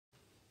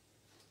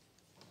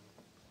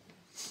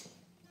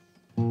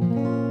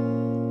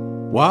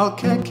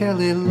Wildcat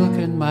Kelly,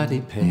 looking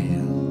mighty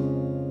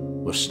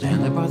pale, was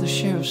standing by the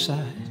sheriff's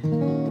side.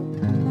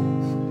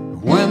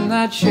 When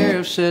that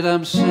sheriff said,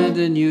 "I'm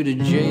sending you to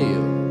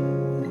jail,"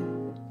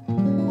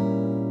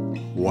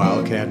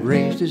 Wildcat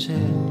raised his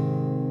head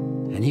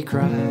and he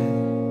cried,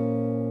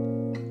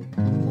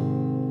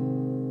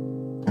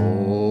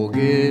 "Oh,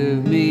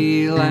 give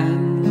me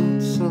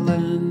land, so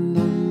land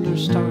under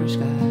starry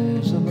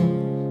skies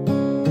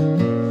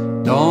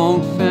above.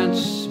 Don't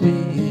fence me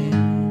in.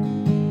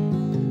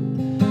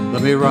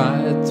 Let me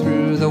ride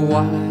through the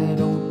wide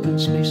open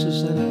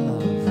spaces that I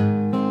love.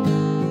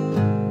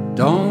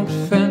 Don't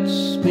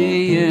fence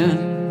me in.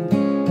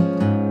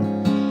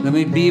 Let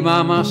me be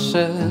by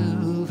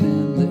myself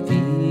in the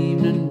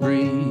evening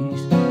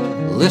breeze.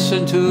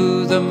 Listen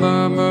to the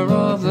murmur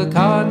of the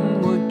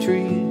cottonwood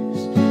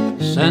trees.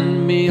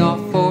 Send me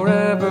off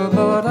forever,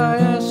 but I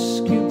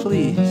ask you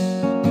please,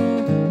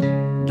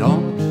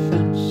 don't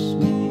fence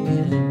me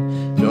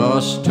in.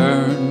 Just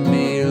turn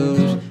me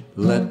loose.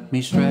 Let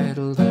me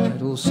straddle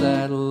that old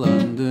saddle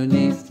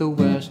underneath the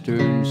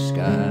western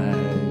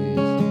skies.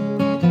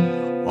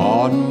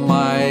 On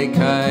my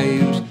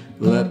cayuse,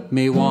 let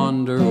me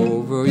wander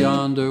over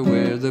yonder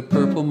where the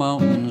purple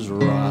mountains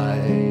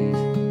rise.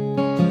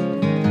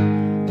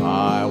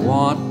 I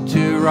want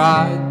to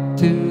ride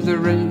to the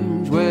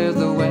range where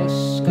the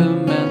west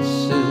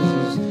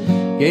commences,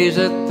 gaze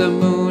at the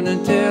moon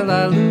until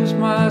I lose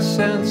my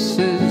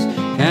senses.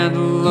 Can't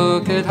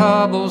look at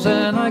hobbles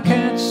and I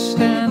can't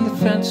stand the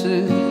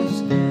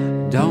fences.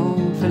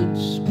 Don't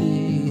fence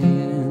me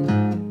in.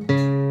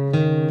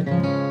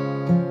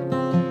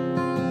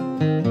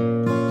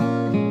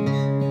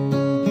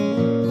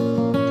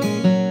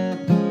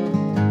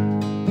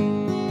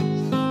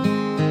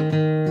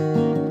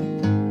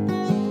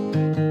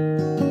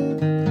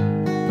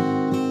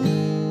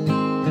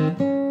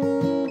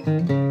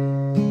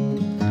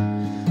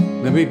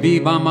 Let me be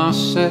by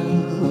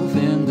myself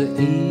in the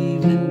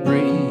evening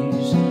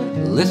breeze.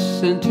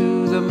 Listen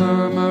to the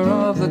murmur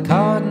of the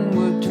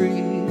cottonwood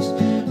trees.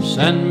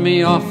 Send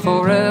me off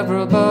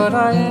forever, but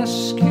I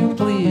ask you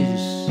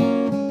please,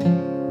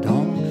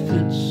 don't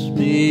fence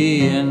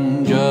me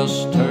in.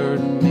 Just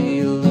turn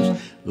me loose.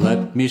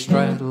 Let me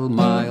straddle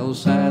my old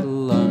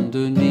saddle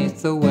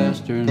underneath the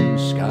western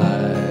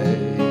sky.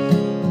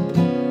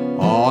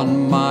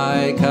 On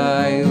my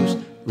cayuse,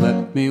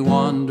 let me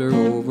wander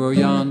over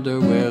yonder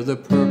where the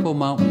purple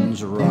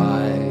mountains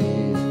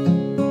rise.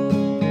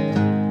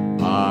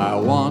 I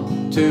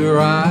want to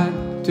ride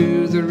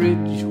to the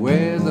ridge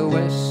where the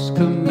west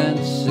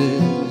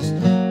commences,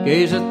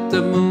 gaze at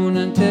the moon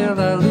until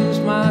I lose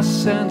my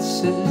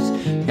senses.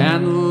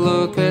 Can't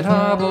look at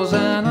hobbles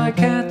and I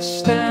can't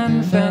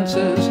stand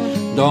fences.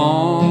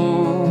 Don't